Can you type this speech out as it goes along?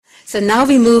So now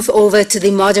we move over to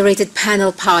the moderated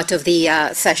panel part of the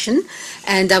session.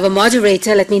 And our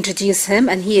moderator, let me introduce him,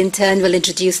 and he in turn will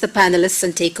introduce the panelists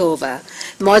and take over.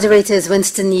 The moderator is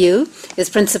Winston Yu, is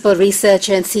Principal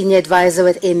Researcher and Senior Advisor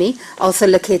with IMI, also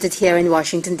located here in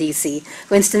Washington, D.C.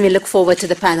 Winston, we look forward to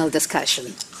the panel discussion.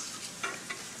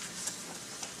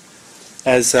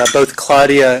 As both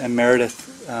Claudia and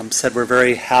Meredith said, we're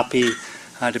very happy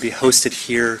to be hosted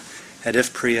here at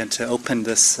IFPRI and to open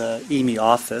this IMI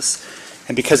office.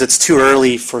 And because it's too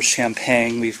early for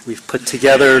champagne, we've put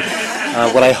together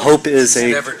what I hope is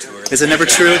a... Is it never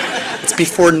too early? It's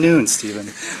before noon, Stephen.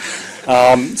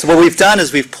 So what we've done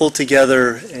is we've pulled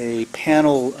together a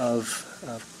panel of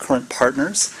current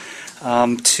partners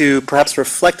to perhaps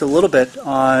reflect a little bit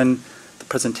on the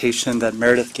presentation that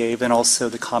Meredith gave and also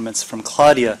the comments from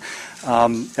Claudia.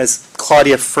 As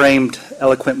Claudia framed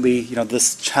eloquently,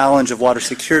 this challenge of water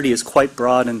security is quite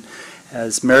broad, and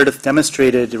as Meredith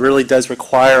demonstrated, it really does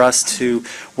require us to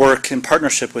work in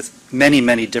partnership with many,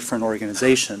 many different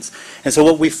organizations. And so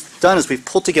what we've done is we've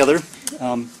pulled together,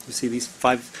 you see these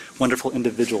 5 wonderful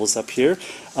individuals up here.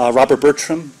 Robert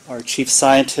Bertram, our Chief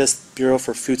Scientist, Bureau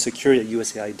for Food Security at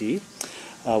USAID.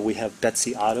 We have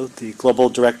Betsy Otto, the Global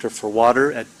Director for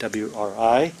Water at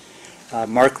WRI.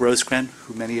 Mark Rosegren,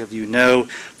 who many of you know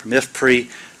from IFPRI,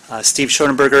 Steve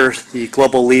Schoenberger, the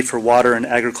Global Lead for Water and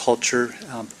Agriculture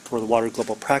for the Water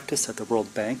Global Practice at the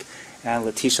World Bank, and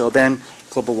Letitia Oben,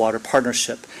 Global Water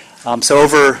Partnership. So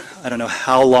over, I don't know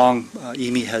how long,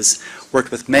 IMI has worked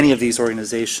with many of these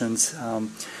organizations,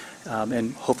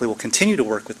 and hopefully will continue to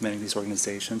work with many of these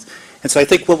organizations. And so I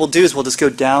think what we'll do is we'll just go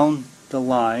down the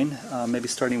line, maybe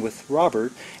starting with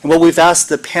Robert. And what we've asked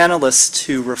the panelists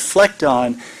to reflect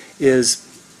on is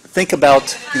think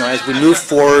about, as we move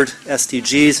forward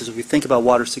SDGs, as we think about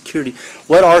water security,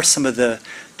 what are some of the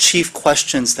chief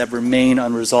questions that remain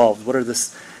unresolved? What are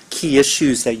the key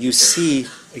issues that you see,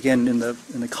 again, in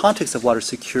the context of water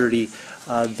security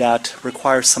that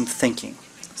require some thinking?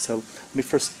 So let me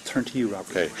first turn to you, Robert.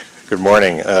 Okay. Good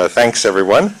morning. Thanks,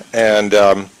 everyone.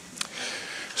 And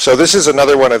so this is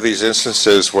another one of these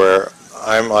instances where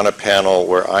I'm on a panel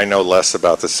where I know less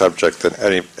about the subject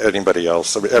than anybody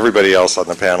else. Everybody else on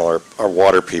the panel are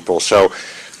water people. So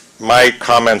my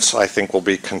comments, I think, will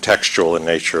be contextual in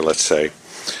nature, let's say.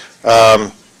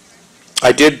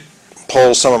 I did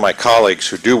poll some of my colleagues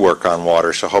who do work on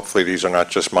water, so hopefully these are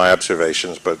not just my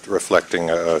observations, but reflecting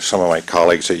some of my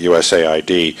colleagues at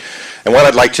USAID. And what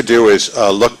I'd like to do is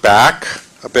look back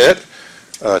a bit,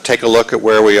 take a look at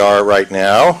where we are right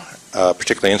now,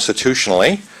 particularly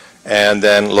institutionally, and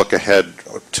then look ahead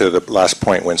to the last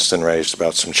point Winston raised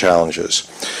about some challenges.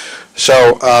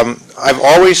 So I've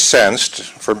always sensed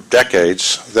for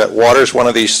decades that water is one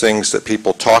of these things that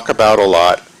people talk about a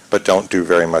lot but don't do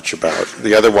very much about.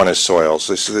 The other one is soils.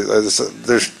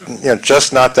 There's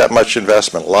just not that much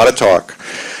investment, a lot of talk.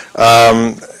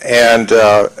 And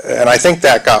I think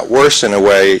that got worse in a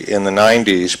way in the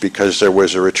 90s because there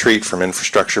was a retreat from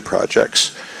infrastructure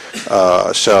projects. And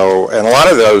a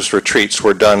lot of those retreats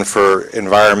were done for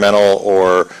environmental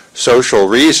or social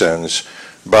reasons,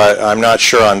 but I'm not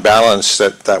sure on balance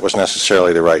that that was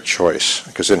necessarily the right choice,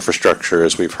 because infrastructure,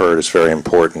 as we've heard, is very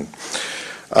important.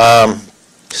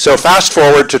 So fast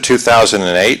forward to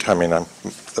 2008. I mean, when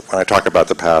I talk about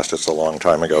the past, it's a long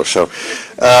time ago. So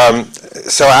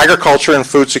agriculture and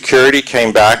food security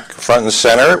came back front and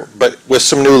center, but with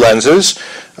some new lenses.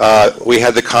 We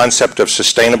had the concept of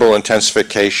sustainable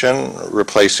intensification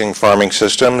replacing farming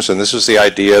systems, and this is the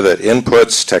idea that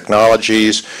inputs,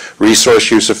 technologies,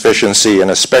 resource use efficiency, and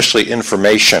especially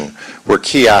information were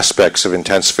key aspects of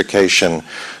intensification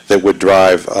that would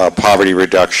drive poverty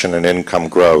reduction and income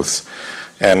growth.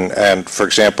 And for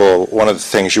example, one of the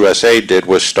things USAID did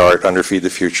was start, under Feed the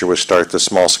Future, was start the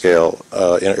small-scale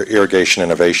irrigation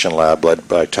innovation lab led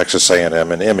by Texas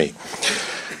A&M and IMI.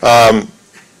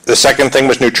 The second thing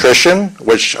was nutrition,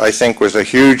 which I think was a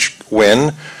huge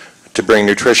win to bring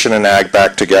nutrition and ag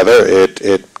back together.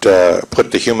 It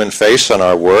put the human face on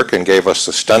our work and gave us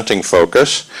the stunting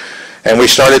focus. And we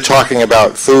started talking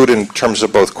about food in terms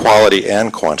of both quality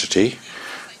and quantity.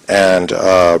 And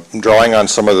drawing on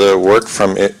some of the work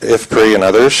from IFPRI and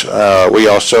others, we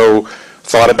also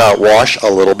thought about WASH a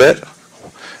little bit,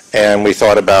 and we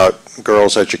thought about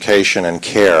girls' education and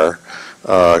care,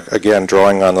 again,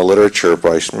 drawing on the literature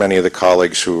by many of the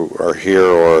colleagues who are here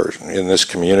or in this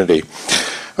community.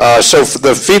 So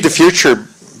the Feed the Future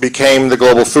became the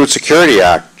Global Food Security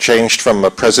Act, changed from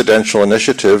a presidential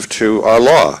initiative to our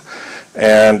law.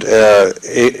 And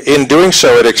in doing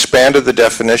so, it expanded the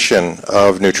definition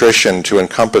of nutrition to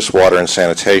encompass water and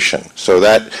sanitation. So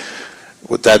that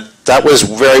that was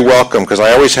very welcome, because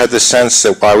I always had the sense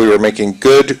that while we were making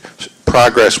good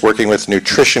progress working with the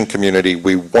nutrition community,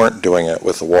 we weren't doing it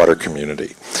with the water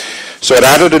community. So it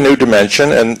added a new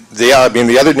dimension, and the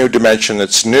other new dimension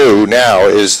that's new now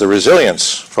is the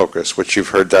resilience focus, which you've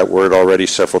heard that word already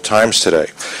several times today.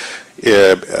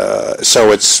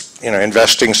 So it's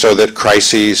investing so that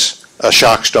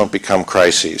shocks don't become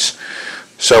crises.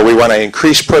 So we want to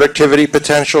increase productivity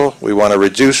potential, we want to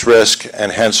reduce risk,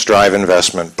 and hence drive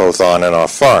investment both on and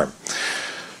off farm.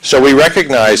 So we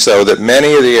recognize, though, that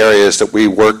many of the areas that we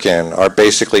work in are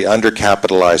basically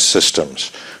undercapitalized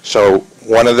systems. So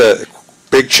one of the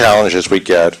big challenges we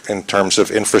get in terms of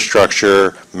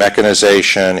infrastructure,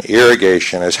 mechanization,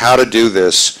 irrigation is how to do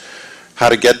this, how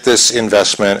to get this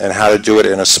investment, and how to do it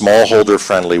in a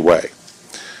smallholder-friendly way.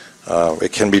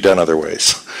 It can be done other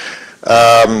ways.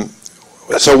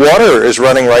 So water is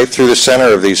running right through the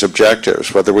center of these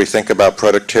objectives, whether we think about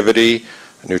productivity,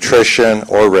 nutrition,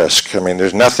 or risk. I mean,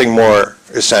 there's nothing more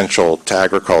essential to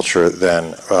agriculture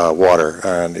than water.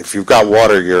 And if you've got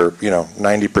water, you're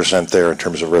 90% there in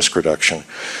terms of risk reduction.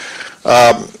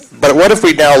 But what if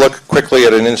we now look quickly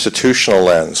at an institutional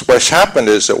lens? What's happened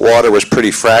is that water was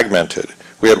pretty fragmented.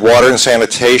 We had water and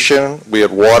sanitation, we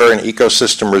had water and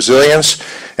ecosystem resilience,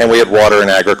 and we had water and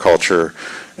agriculture.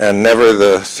 And never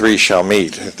the three shall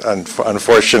meet.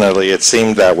 Unfortunately, it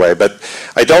seemed that way. But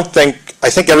I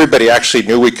think everybody actually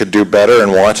knew we could do better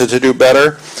and wanted to do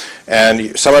better.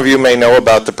 And some of you may know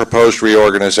about the proposed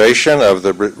reorganization of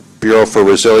the Bureau for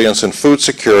Resilience and Food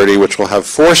Security, which will have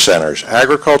 4 centers: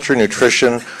 agriculture,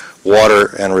 nutrition,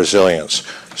 water, and resilience.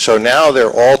 So now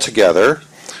they're all together.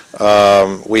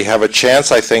 We have a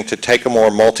chance, I think, to take a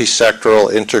more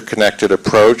multi-sectoral, interconnected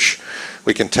approach.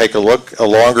 We can take a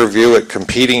longer view at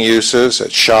competing uses,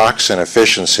 at shocks and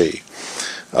efficiency.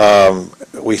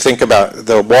 We think about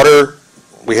the water,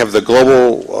 we have the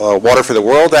Global Water for the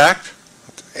World Act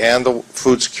and the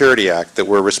Food Security Act that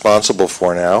we're responsible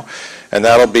for now. And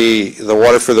that'll be, the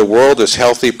Water for the World is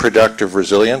healthy, productive,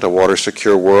 resilient, a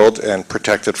water-secure world, and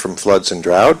protected from floods and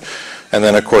drought. And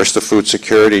then, of course, the food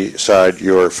security side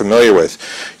you're familiar with.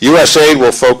 USAID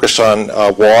will focus on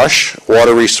WASH,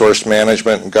 water resource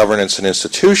management and governance and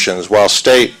institutions, while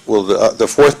state will, the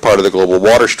fourth part of the global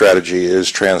water strategy is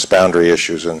transboundary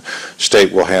issues, and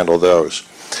state will handle those.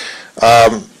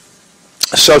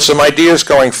 So some ideas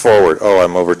going forward. Oh,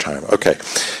 I'm over time. Okay.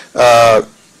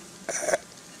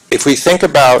 If we think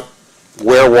about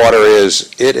where water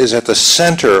is, it is at the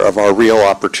center of our real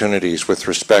opportunities with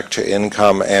respect to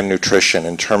income and nutrition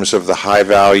in terms of the high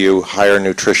value, higher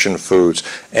nutrition foods,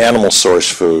 animal source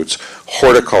foods,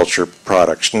 horticulture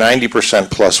products,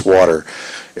 90% plus water.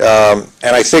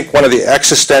 And I think one of the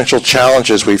existential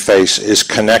challenges we face is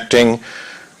connecting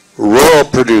rural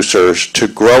producers to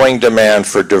growing demand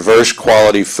for diverse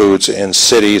quality foods in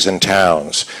cities and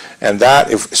towns. And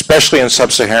that, especially in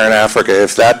sub-Saharan Africa,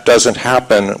 if that doesn't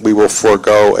happen, we will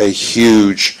forego a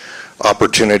huge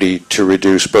opportunity to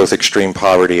reduce both extreme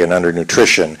poverty and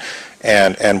undernutrition.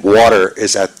 And water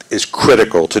is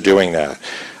critical to doing that.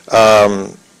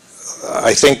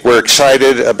 I think we're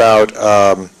excited about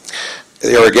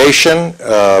irrigation.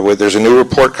 There's a new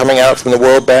report coming out from the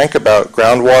World Bank about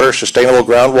groundwater, sustainable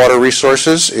groundwater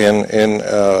resources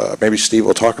maybe Steve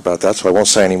will talk about that, so I won't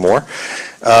say any more.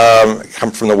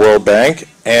 Come from the World Bank.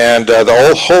 And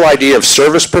the whole idea of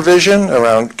service provision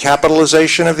around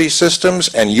capitalization of these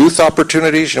systems and youth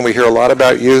opportunities, and we hear a lot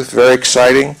about youth, very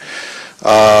exciting.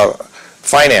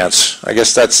 Finance, I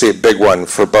guess that's the big one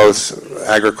for both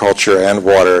agriculture and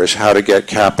water, is how to get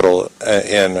capital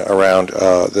in around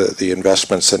the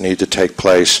investments that need to take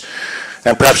place.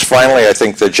 And perhaps finally, I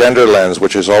think the gender lens,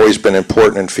 which has always been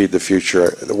important in Feed the Future,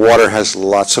 the water has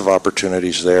lots of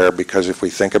opportunities there, because if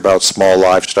we think about small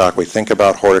livestock, we think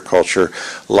about horticulture,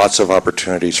 lots of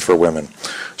opportunities for women.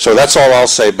 So that's all I'll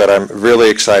say, but I'm really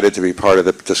excited to be part of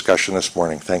the discussion this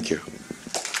morning. Thank you.